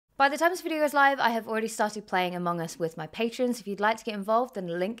By the time this video goes live, I have already started playing Among Us with my patrons. If you'd like to get involved, then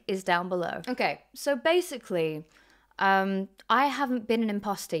the link is down below. Okay, so basically, I haven't been an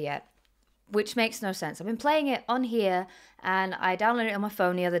imposter yet, which makes no sense. I've been playing it on here, and I downloaded it on my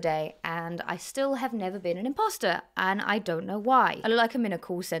phone the other day, and I still have never been an imposter, and I don't know why. I look like I'm in a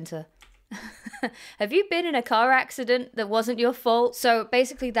call center. Have you been in a car accident that wasn't your fault? So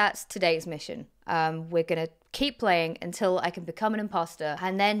basically that's today's mission. We're gonna keep playing until I can become an imposter,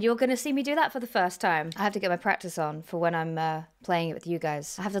 and then you're gonna see me do that for the first time. I have to get my practice on for when I'm playing it with you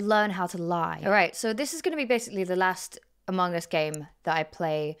guys. I have to learn how to lie. All right, so this is gonna be basically the last Among Us game that I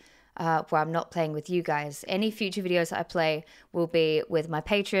play where I'm not playing with you guys. Any future videos that I play will be with my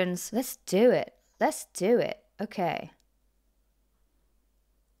patrons. Let's do it. Let's do it. Okay.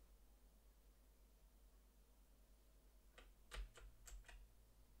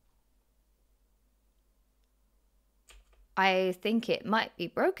 I think it might be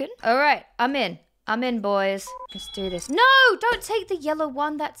broken. All right, I'm in. I'm in, boys. Let's do this. No, don't take the yellow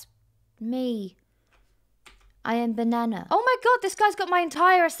one. That's me. I am banana. Oh my god, this guy's got my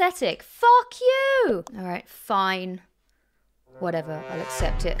entire aesthetic. Fuck you. All right, fine. Whatever, I'll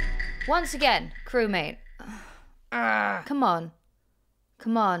accept it. Once again, crewmate. Come on.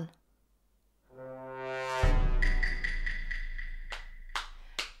 Come on.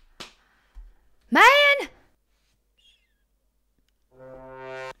 Man!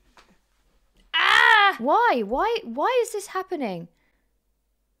 Why? Why is this happening?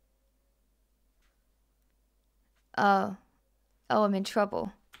 Oh, I'm in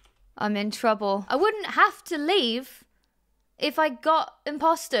trouble. I'm in trouble. I wouldn't have to leave if I got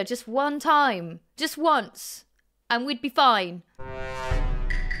imposter just one time. Just once. And we'd be fine.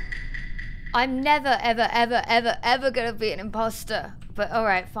 I'm never, ever, ever, ever, ever gonna be an imposter. But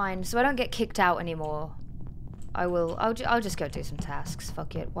alright, fine. So I don't get kicked out anymore. I'll just go do some tasks.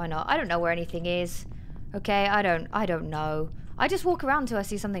 Fuck it. Why not? I don't know where anything is. Okay, I don't know. I just walk around till I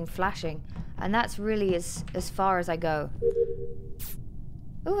see something flashing. And that's really as far as I go.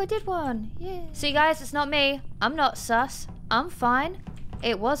 Oh, I did one. Yeah. See, guys, it's not me. I'm not sus. I'm fine.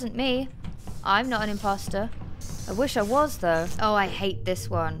 It wasn't me. I'm not an imposter. I wish I was, though. Oh, I hate this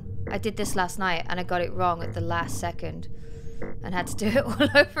one. I did this last night, and I got it wrong at the last second. And had to do it all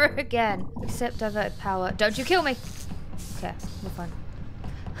over again. Accept diverted power. Don't you kill me. Okay, we're fine.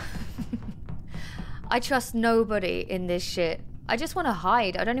 I trust nobody in this shit. I just want to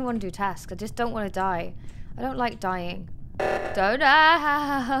hide. I don't even want to do tasks. I just don't want to die. I don't like dying. Don't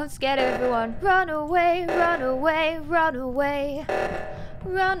die. I'm scared of everyone. Run away, run away, run away.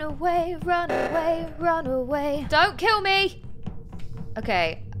 Run away, run away, run away. Don't kill me!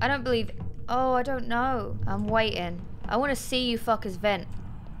 Okay, I don't believe... Oh, I don't know. I'm waiting. I want to see you fuckers vent.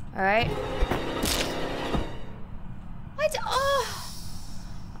 Alright?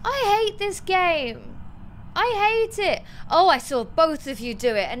 I hate this game. I hate it. Oh, I saw both of you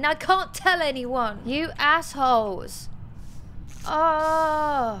do it, and I can't tell anyone. You assholes.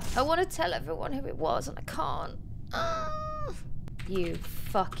 Oh, I want to tell everyone who it was, and I can't. Oh. You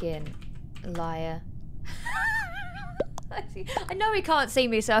fucking liar. I know he can't see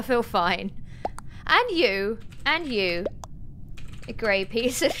me, so I feel fine. And you, a grey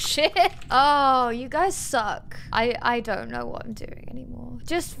piece of shit. Oh, you guys suck. I don't know what I'm doing anymore.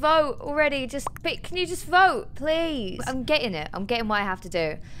 Just vote already. Can you just vote, please? I'm getting it. I'm getting what I have to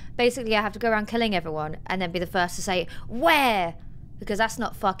do. Basically, I have to go around killing everyone and then be the first to say, where? Because that's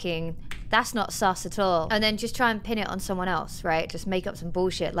not sus at all. And then just try and pin it on someone else, right? Just make up some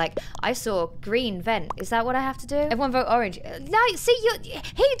bullshit. Like, I saw green vent. Is that what I have to do? Everyone vote orange. No, see,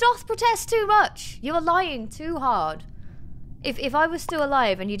 he doth protest too much. You're lying too hard. If I was still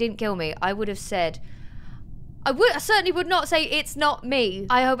alive and you didn't kill me, I would have said... I certainly would not say it's not me.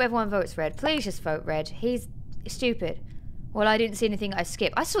 I hope everyone votes red. Please just vote red. He's stupid. Well, I didn't see anything I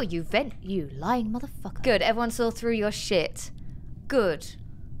skipped. I saw you vent, you lying motherfucker. Good, everyone saw through your shit. Good.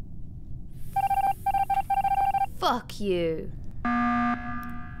 Fuck you.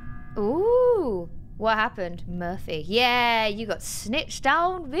 Ooh. What happened? Murphy. Yeah, you got snitched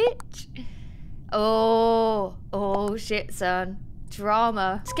down, bitch. Oh shit, son.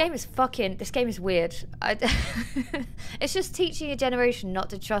 Drama. This game is weird. It's just teaching a generation not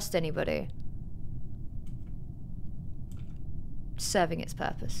to trust anybody. Serving its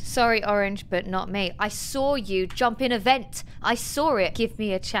purpose. Sorry, Orange, but not me. I saw you jump in a vent. I saw it. Give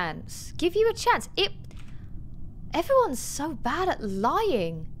me a chance. Give you a chance. Everyone's so bad at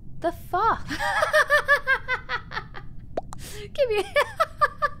lying. The fuck? Give me...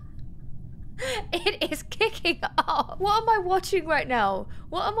 It is kicking off. What am I watching right now?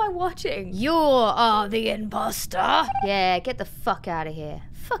 What am I watching? You are the imposter. Yeah, get the fuck out of here.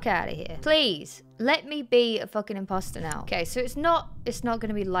 Fuck out of here. Please, let me be a fucking imposter now. Okay, so it's not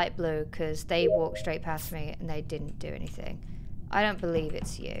gonna be light blue because they walked straight past me and they didn't do anything. I don't believe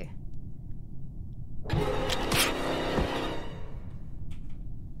it's you.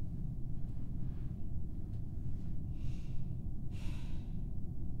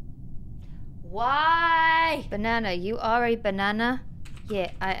 Why? Banana, you are a banana?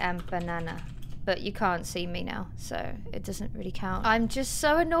 Yeah, I am banana. But you can't see me now, so it doesn't really count. I'm just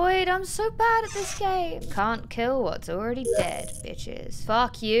so annoyed. I'm so bad at this game. Can't kill what's already dead, bitches.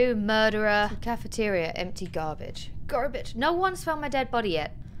 Fuck you, murderer. Cafeteria, empty garbage. Garbage. No one's found my dead body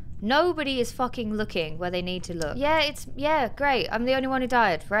yet. Nobody is fucking looking where they need to look. Yeah, great. I'm the only one who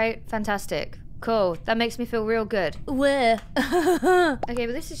died, right? Fantastic. Cool. That makes me feel real good. Where? Okay,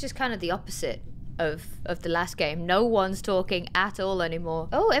 but this is just kind of the opposite of the last game. No one's talking at all anymore.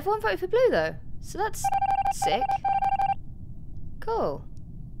 Oh, everyone voted for blue though. So that's sick. Cool.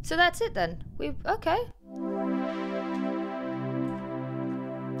 So that's it then. Okay.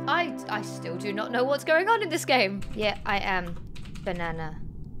 I still do not know what's going on in this game. Yeah, I am banana.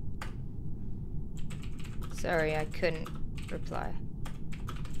 Sorry, I couldn't reply.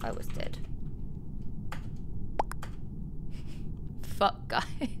 I was dead. Fuck guys.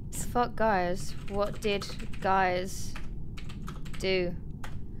 Fuck guys. What did guys do?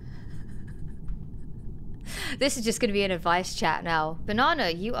 This is just gonna be an advice chat now. Banana,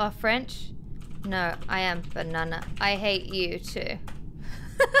 you are French? No, I am banana. I hate you too.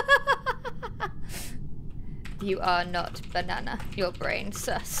 You are not banana. Your brain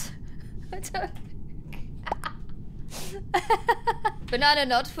sus. Banana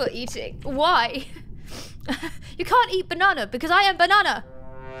not for eating. Why? You can't eat banana because I am banana.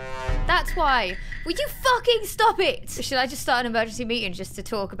 That's why. Will you fucking stop it? Should I just start an emergency meeting just to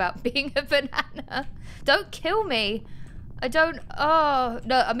talk about being a banana? Don't kill me. I don't. Oh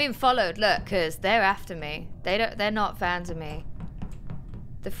no, I'm being followed. Look, because they're after me. They're not fans of me.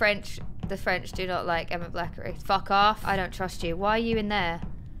 The French do not like Emma Blackery. Fuck off. I don't trust you. Why are you in there?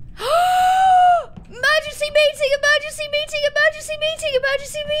 Emergency meeting! Emergency meeting! Emergency meeting!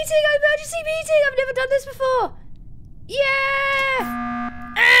 Emergency meeting! Emergency meeting! I've never done this before. Yeah!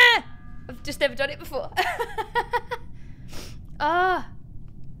 I've just never done it before.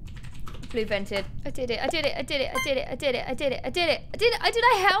 Blue vented. I did it. I did it. I did it. I did it. I did it. I did it. I did it. I did it. Did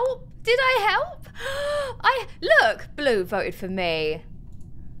I help? Did I help? Look. Blue voted for me.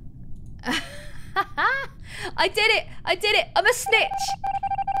 I did it. I did it. I'm a snitch.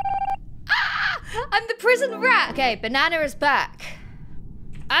 I'm the prison rat. Okay, banana is back.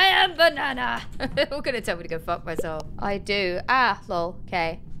 I am banana. You're gonna tell me to go fuck myself. I do. Lol.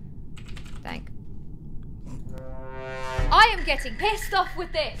 Okay. Thank. I am getting pissed off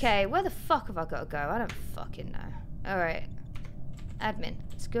with this. Okay, where the fuck have I got to go? I don't fucking know. All right. Admin,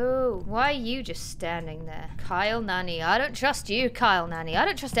 let's go. Why are you just standing there? Kyle Nanny. I don't trust you, Kyle Nanny. I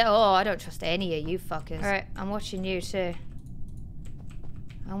don't trust it. Oh, I don't trust any of you fuckers. All right, I'm watching you too.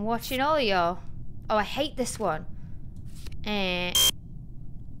 I'm watching all of y'all. Oh, I hate this one. Hey.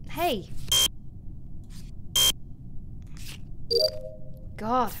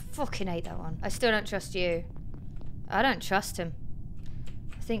 God, I fucking hate that one. I still don't trust you. I don't trust him.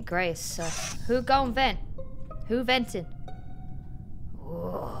 I think Grace. Who gone vent? Who venting?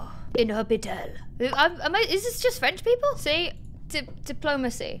 Oh, inhospital. Is this just French people? See?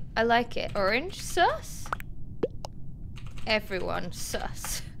 Diplomacy. I like it. Orange sus? Everyone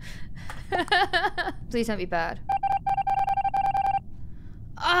sus. Please don't be bad.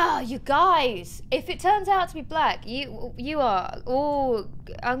 You guys! If it turns out to be black, you are. Oh,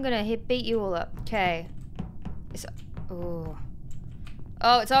 I'm gonna beat you all up. Okay. Oh,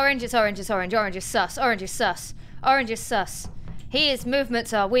 it's orange. It's orange. It's orange. Orange is sus. Orange is sus. Orange is sus. His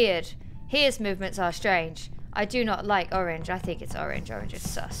movements are weird. His movements are strange. I do not like orange. I think it's orange. Orange is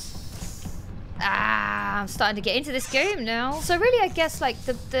sus. I'm starting to get into this game now. So really, I guess like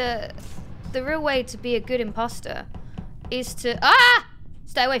the real way to be a good imposter is to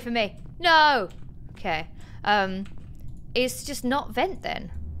stay away from me. No. Okay. Is to just not vent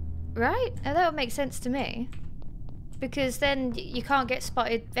then, right? Now that would make sense to me, because then you can't get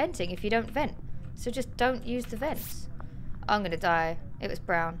spotted venting if you don't vent. So just don't use the vents. I'm gonna die. It was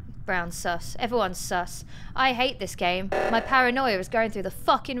brown. Brown sus. Everyone's sus. I hate this game. My paranoia is going through the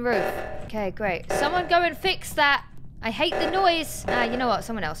fucking roof. Okay, great. Someone go and fix that. I hate the noise. You know what?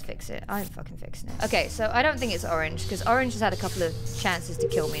 Someone else fix it. I'm fucking fixing it. Okay, so I don't think it's orange, because orange has had a couple of chances to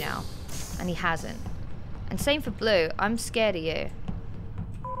kill me now, and he hasn't. And same for blue. I'm scared of you.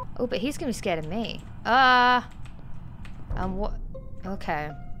 Oh, but he's gonna be scared of me. What?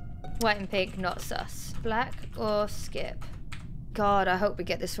 Okay. White and pink, not sus. Black or skip? God, I hope we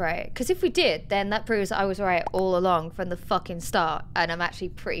get this right. Because if we did, then that proves that I was right all along from the fucking start. And I'm actually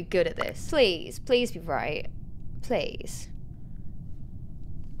pretty good at this. Please, please be right. Please.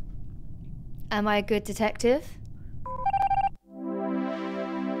 Am I a good detective?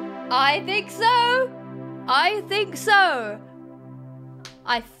 I think so. I think so.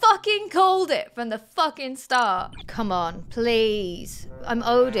 I fucking called it from the fucking start. Come on, please. I'm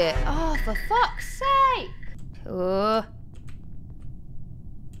owed it. Oh, for fuck's sake. Oh.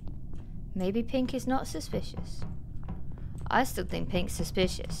 Maybe Pink is not suspicious. I still think Pink's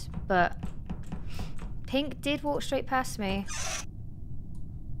suspicious, but Pink did walk straight past me.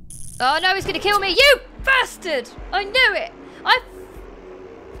 Oh no, he's gonna kill me, you bastard! I knew it!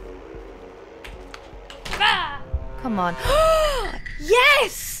 Ah! Come on.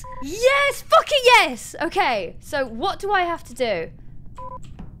 Yes! Yes! Fucking yes! Okay, so what do I have to do?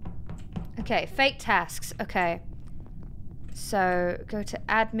 Okay, fake tasks. Okay. So, go to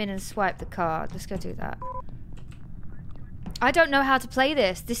admin and swipe the card. Let's go do that. I don't know how to play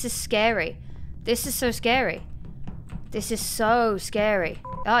this. This is scary. This is so scary. This is so scary.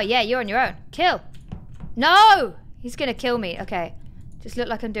 Oh, yeah, you're on your own. Kill. No! He's gonna kill me. Okay. Just look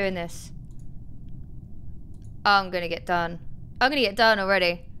like I'm doing this. I'm gonna get done. I'm gonna get done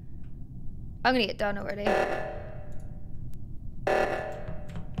already. I'm gonna get done already.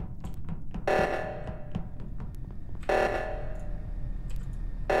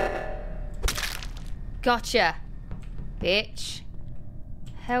 Gotcha, bitch.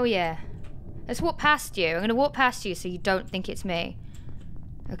 Hell yeah. Let's walk past you. I'm gonna walk past you so you don't think it's me.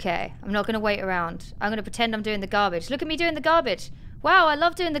 Okay, I'm not gonna wait around. I'm gonna pretend I'm doing the garbage. Look at me doing the garbage. Wow, I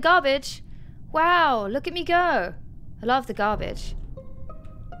love doing the garbage. Wow, look at me go. I love the garbage.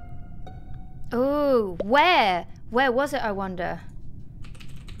 Oh, where? Where was it, I wonder?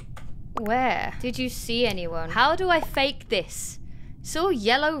 Where? Did you see anyone? How do I fake this? It's all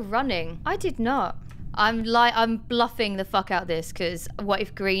yellow running. I did not. I'm bluffing the fuck out of this, because what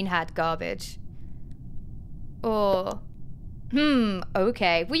if green had garbage? Or...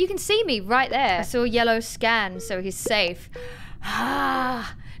 okay. Well, you can see me right there. I saw yellow scan, so he's safe.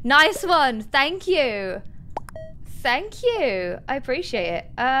 Ah, nice one. Thank you. Thank you. I appreciate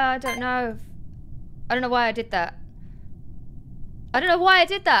it. I don't know. I don't know why I did that. I don't know why I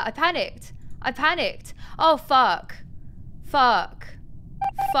did that. I panicked. I panicked. Oh, fuck. Fuck.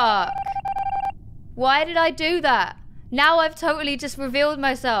 Fuck. Why did I do that? Now I've totally just revealed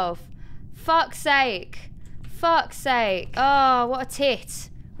myself. Fuck's sake. Fuck's sake. Oh, what a tit.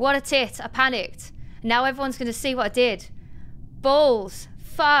 What a tit. I panicked. Now everyone's going to see what I did. Balls.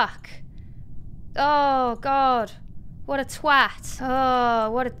 Fuck. Oh, God. What a twat. Oh,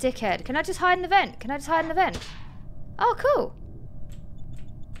 what a dickhead. Can I just hide in the vent? Can I just hide in the vent? Oh, cool.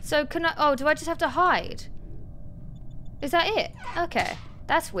 So can I... Oh, do I just have to hide? Is that it? Okay.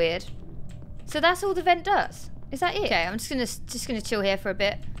 That's weird. So that's all the vent does? Is that it? Okay, I'm just gonna chill here for a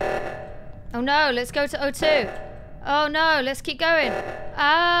bit. Oh no, let's go to O2. Oh no, let's keep going.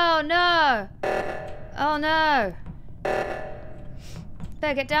 Oh no. Oh no.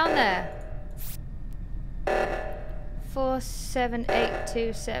 Better get down there.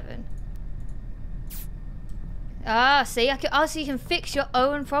 47827. Ah, see, so you can fix your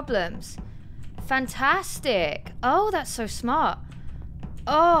own problems. Fantastic. Oh, that's so smart.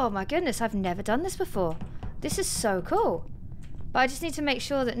 Oh my goodness, I've never done this before. This is so cool. But I just need to make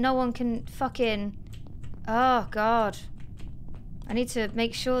sure that no one can fucking... Oh God. I need to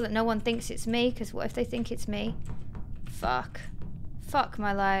make sure that no one thinks it's me, because what if they think it's me? Fuck. Fuck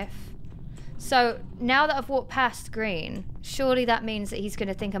my life. So, now that I've walked past green, surely that means that he's going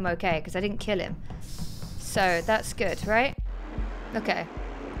to think I'm okay, because I didn't kill him. So, that's good, right? Okay.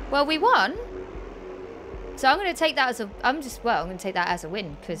 Well, we won. So I'm going to take that as a... I'm going to take that as a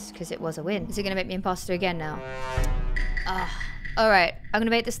win, because it was a win. Is it going to make me imposter again now? Alright, I'm going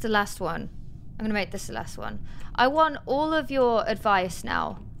to make this the last one. I'm going to make this the last one. I want all of your advice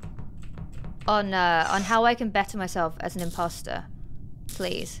now on how I can better myself as an imposter.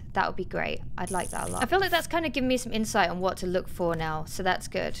 Please, that would be great. I'd like that a lot. I feel like that's kind of given me some insight on what to look for now, so that's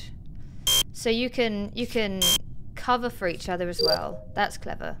good. So you can cover for each other as well. That's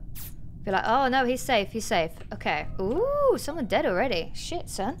clever. Be like, oh no, he's safe, he's safe. Okay. Ooh, someone dead already. Shit,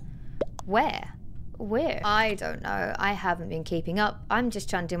 son. Where? Where? I don't know. I haven't been keeping up. I'm just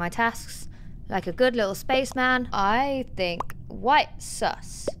trying to do my tasks like a good little spaceman. I think white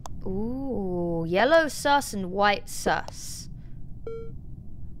sus. Ooh, yellow sus and white sus.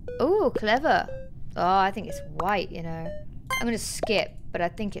 Ooh, clever. Oh, I think it's white, you know. I'm gonna skip, but I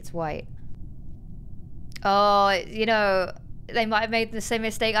think it's white. Oh, you know, they might have made the same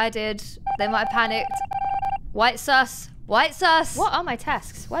mistake I did. They might have panicked. White sus. White sus. What are my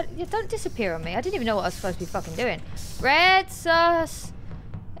tasks? What? Yeah, don't disappear on me. I didn't even know what I was supposed to be fucking doing. Red sus.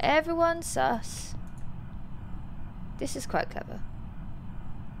 Everyone sus. This is quite clever.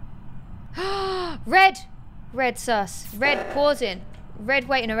 Red. Red sus. Red pausing. Red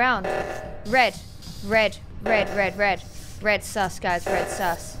waiting around. Red. Red. Red. Red. Red. Red sus, guys. Red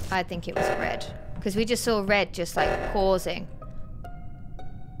sus. I think it was red. Because we just saw red just like pausing.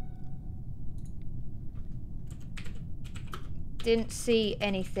 Didn't see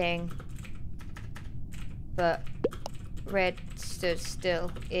anything. But red stood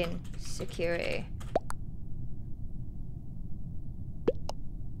still in security.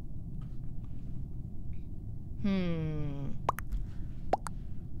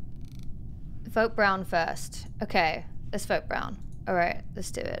 Vote brown first. Okay, let's vote brown. Alright,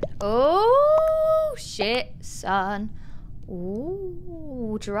 let's do it. Oh, shit, son.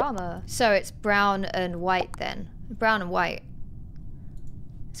 Ooh, drama. So it's brown and white then. Brown and white.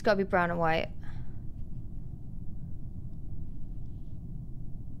 It's gotta be brown and white.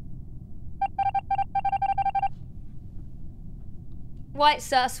 White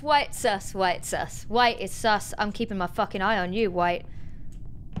sus, white sus, white sus. White is sus. I'm keeping my fucking eye on you, white.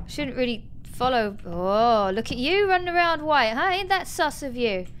 Shouldn't really follow. Oh, look at you running around, white, huh? Ain't that sus of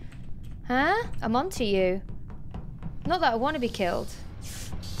you? Huh? I'm onto you. Not that I want to be killed.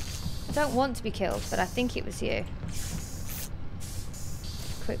 I don't want to be killed, but I think it was you.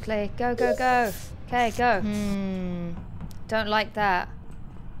 Quickly. Go, go, go. Okay, go. Don't like that.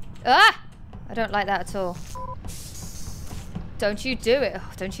 Ah! I don't like that at all. Don't you do it.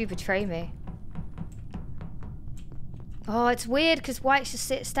 Oh, don't you betray me. Oh, it's weird because White should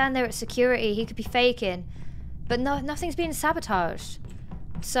stand there at security. He could be faking. But no, nothing's being sabotaged.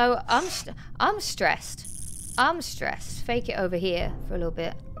 So I'm stressed. I'm stressed. Fake it over here for a little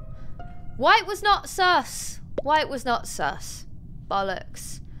bit. White was not sus. White was not sus.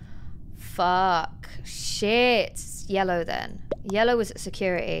 Bollocks. Fuck. Shit. It's yellow then. Yellow was at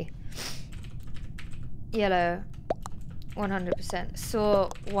security. Yellow. 100%. Saw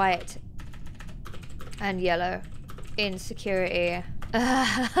white and yellow in security.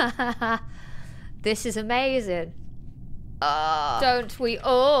 This is amazing. Don't we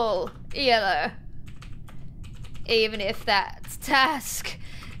all? Yellow. Even if that task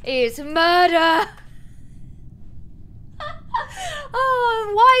is murder.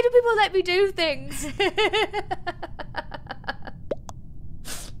 Oh, why do people let me do things?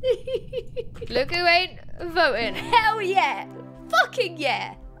 Look who ain't voting. Hell yeah. Fucking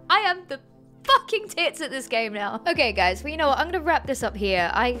yeah. I am the fucking tits at this game now. Okay, guys. Well, you know what? I'm going to wrap this up here.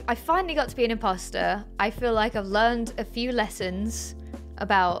 I finally got to be an imposter. I feel like I've learned a few lessons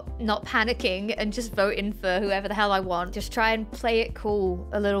about not panicking and just voting for whoever the hell I want. Just try and play it cool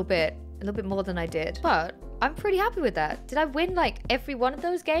a little bit more than I did. But I'm pretty happy with that. Did I win like every one of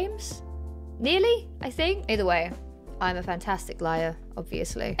those games? Nearly, I think. Either way, I'm a fantastic liar,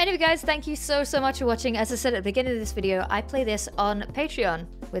 obviously. Anyway, guys, thank you so much for watching. As I said at the beginning of this video, I play this on Patreon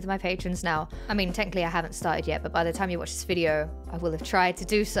with my patrons now. I mean, technically I haven't started yet, but by the time you watch this video, I will have tried to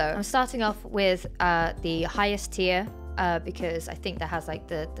do so. I'm starting off with the highest tier, because I think that has like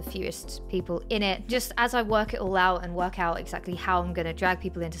the fewest people in it. Just as I work it all out and work out exactly how I'm gonna drag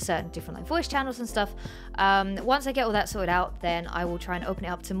people into certain different like voice channels and stuff, once I get all that sorted out, then I will try and open it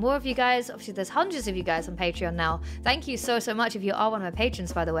up to more of you guys. Obviously there's hundreds of you guys on Patreon now. Thank you so much if you are one of my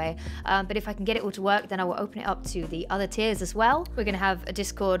patrons, by the way. But if I can get it all to work, then I will open it up to the other tiers as well. We're gonna have a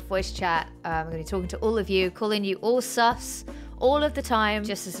Discord voice chat. I'm gonna be talking to all of you, calling you all sus all of the time,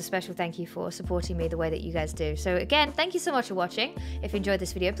 just as a special thank you for supporting me the way that you guys do. So again, thank you so much for watching. If you enjoyed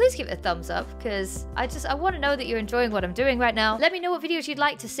this video, please give it a thumbs up, because I want to know that you're enjoying what I'm doing right now. Let me know what videos you'd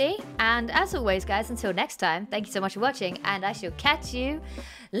like to see. And as always, guys, until next time, thank you so much for watching, and I shall catch you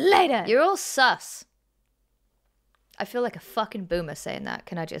later. You're all sus. I feel like a fucking boomer saying that,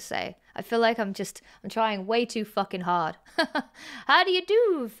 can I just say? I feel like I'm trying way too fucking hard. How do you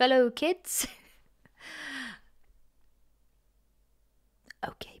do, fellow kids?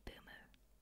 Okay.